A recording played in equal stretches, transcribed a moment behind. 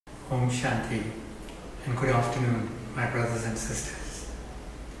Om Shanti, and good afternoon, my brothers and sisters.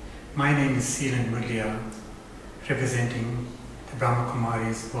 My name is Seelan Murlia, representing the Brahma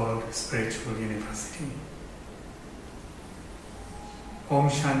Kumaris World Spiritual University. Om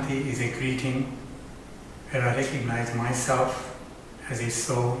Shanti is a greeting where I recognize myself as a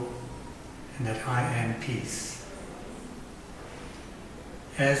soul and that I am peace.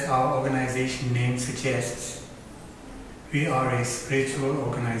 As our organization name suggests, we are a spiritual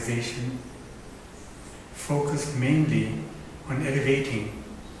organization focused mainly on elevating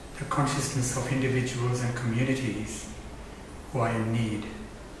the consciousness of individuals and communities who are in need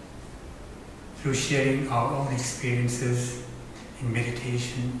through sharing our own experiences in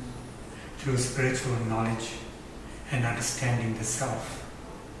meditation, through spiritual knowledge and understanding the self,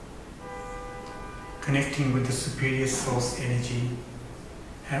 connecting with the superior source energy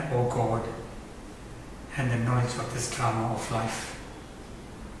or God, and the knowledge of this drama of life.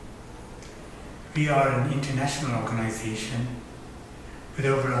 We are an international organization with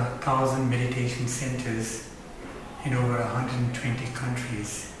over 1,000 meditation centers in over 120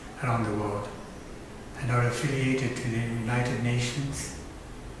 countries around the world, and are affiliated to the United Nations,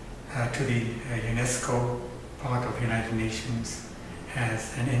 to the UNESCO, part of United Nations,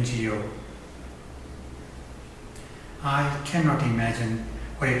 as an NGO. I cannot imagine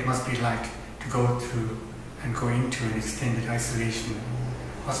what it must be like to go through and go into an extended isolation,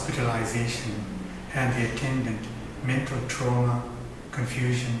 hospitalization, and the attendant mental trauma,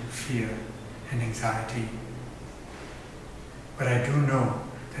 confusion, fear, and anxiety. But I do know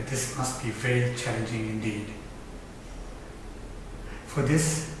that this must be very challenging indeed. For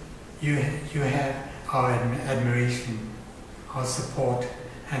this, you have our admiration, our support,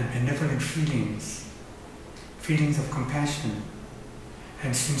 and benevolent feelings of compassion,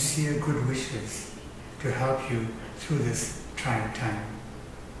 and sincere good wishes to help you through this trying time.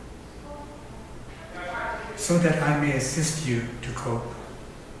 So that I may assist you to cope,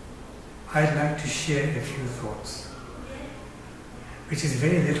 I'd like to share a few thoughts, which is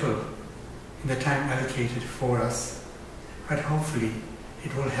very little in the time allocated for us, but hopefully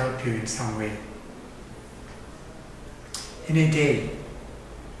it will help you in some way. In a day,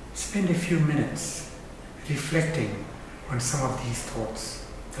 spend a few minutes reflecting on some of these thoughts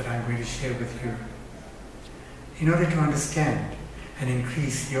that I'm going to share with you, in order to understand and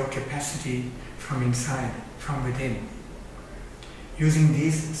increase your capacity from inside, from within, using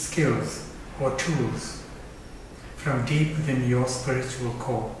these skills or tools from deep within your spiritual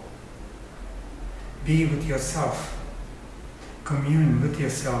core. Be with yourself, commune with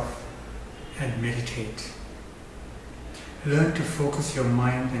yourself, and meditate. Learn to focus your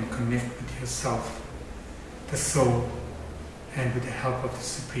mind and connect with yourself, the soul, and with the help of the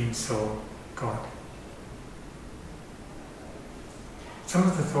Supreme Soul, God. Some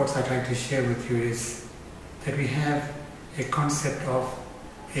of the thoughts I'd like to share with you is that we have a concept of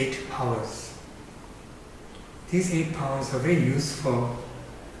 8 powers. These 8 powers are very useful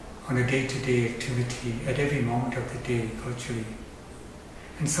on a day-to-day activity at every moment of the day, virtually.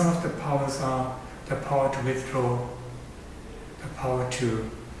 And some of the powers are the power to withdraw, the power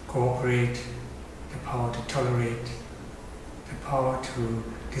to cooperate, the power to tolerate, the power to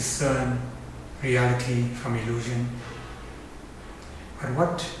discern reality from illusion.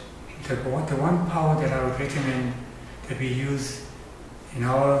 But the one power that I would recommend that we use in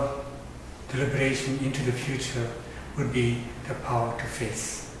our deliberation into the future would be the power to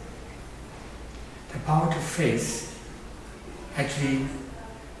face. The power to face actually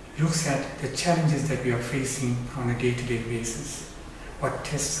looks at the challenges that we are facing on a day-to-day basis, what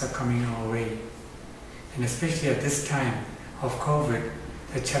tests are coming our way. And especially at this time of COVID,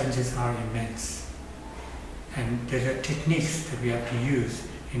 the challenges are immense. And there are techniques that we have to use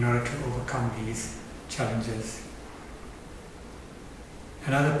in order to overcome these challenges.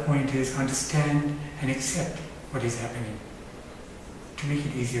 Another point is understand and accept what is happening, to make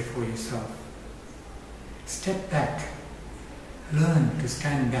it easier for yourself. Step back, learn to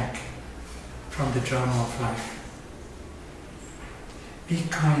stand back from the drama of life. Be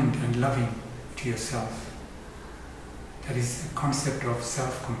kind and loving to yourself. That is a concept of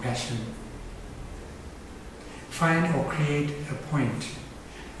self-compassion. Find or create a point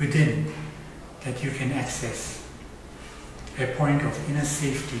within that you can access, a point of inner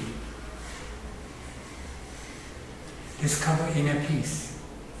safety. Discover inner peace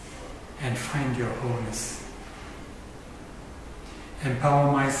and find your wholeness.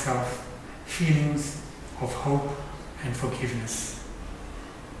 Empower myself, feelings of hope and forgiveness.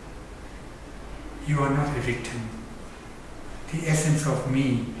 You are not a victim. The essence of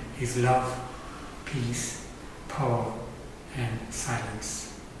me is love, peace, power, and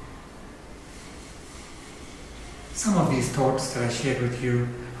silence. Some of these thoughts that I shared with you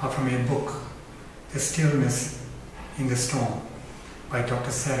are from a book, The Stillness in the Storm, by Dr.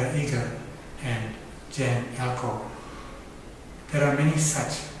 Sarah Eager and Jan Alco. There are many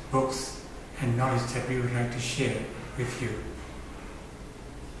such books and knowledge that we would like to share with you.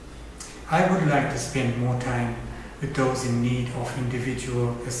 I would like to spend more time with those in need of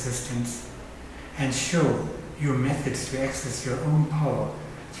individual assistance and show you methods to access your own power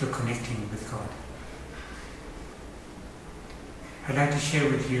through connecting with God. I'd like to share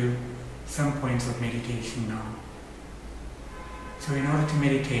with you some points of meditation now. So in order to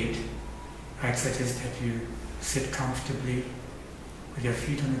meditate, I'd suggest that you sit comfortably with your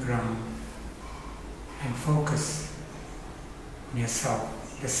feet on the ground and focus on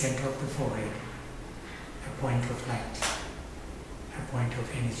yourself, the center of the forehead, a point of light, a point of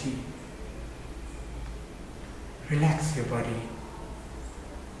energy. Relax your body.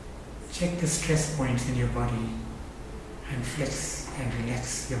 Check the stress points in your body and flex and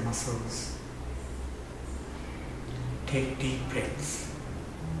relax your muscles. Take deep breaths.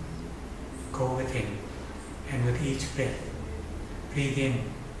 Go within, and with each breath, breathe in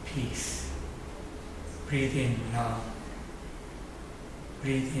peace. Breathe in love.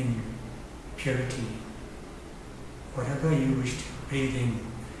 Breathe in purity. Whatever you wish to breathe in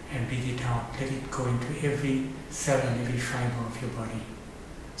and breathe it out, let it go into every cell and every fiber of your body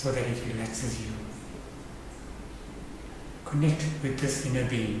so that it relaxes you. Connect with this inner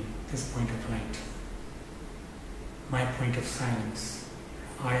being, this point of light. My point of silence,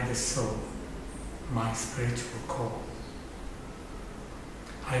 I the soul, my spiritual core.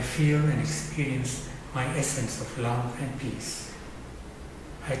 I feel and experience my essence of love and peace.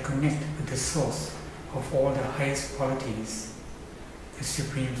 I connect with the source of all the highest qualities, the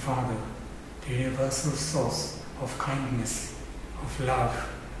Supreme Father, the universal source of kindness, of love,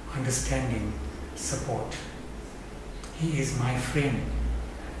 understanding, support. He is my friend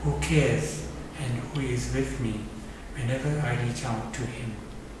who cares and who is with me whenever I reach out to him.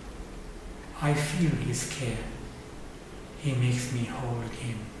 I feel his care. He makes me whole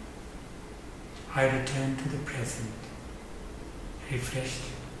again. I return to the present, refreshed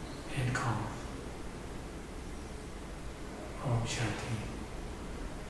and calm. Om Shanti.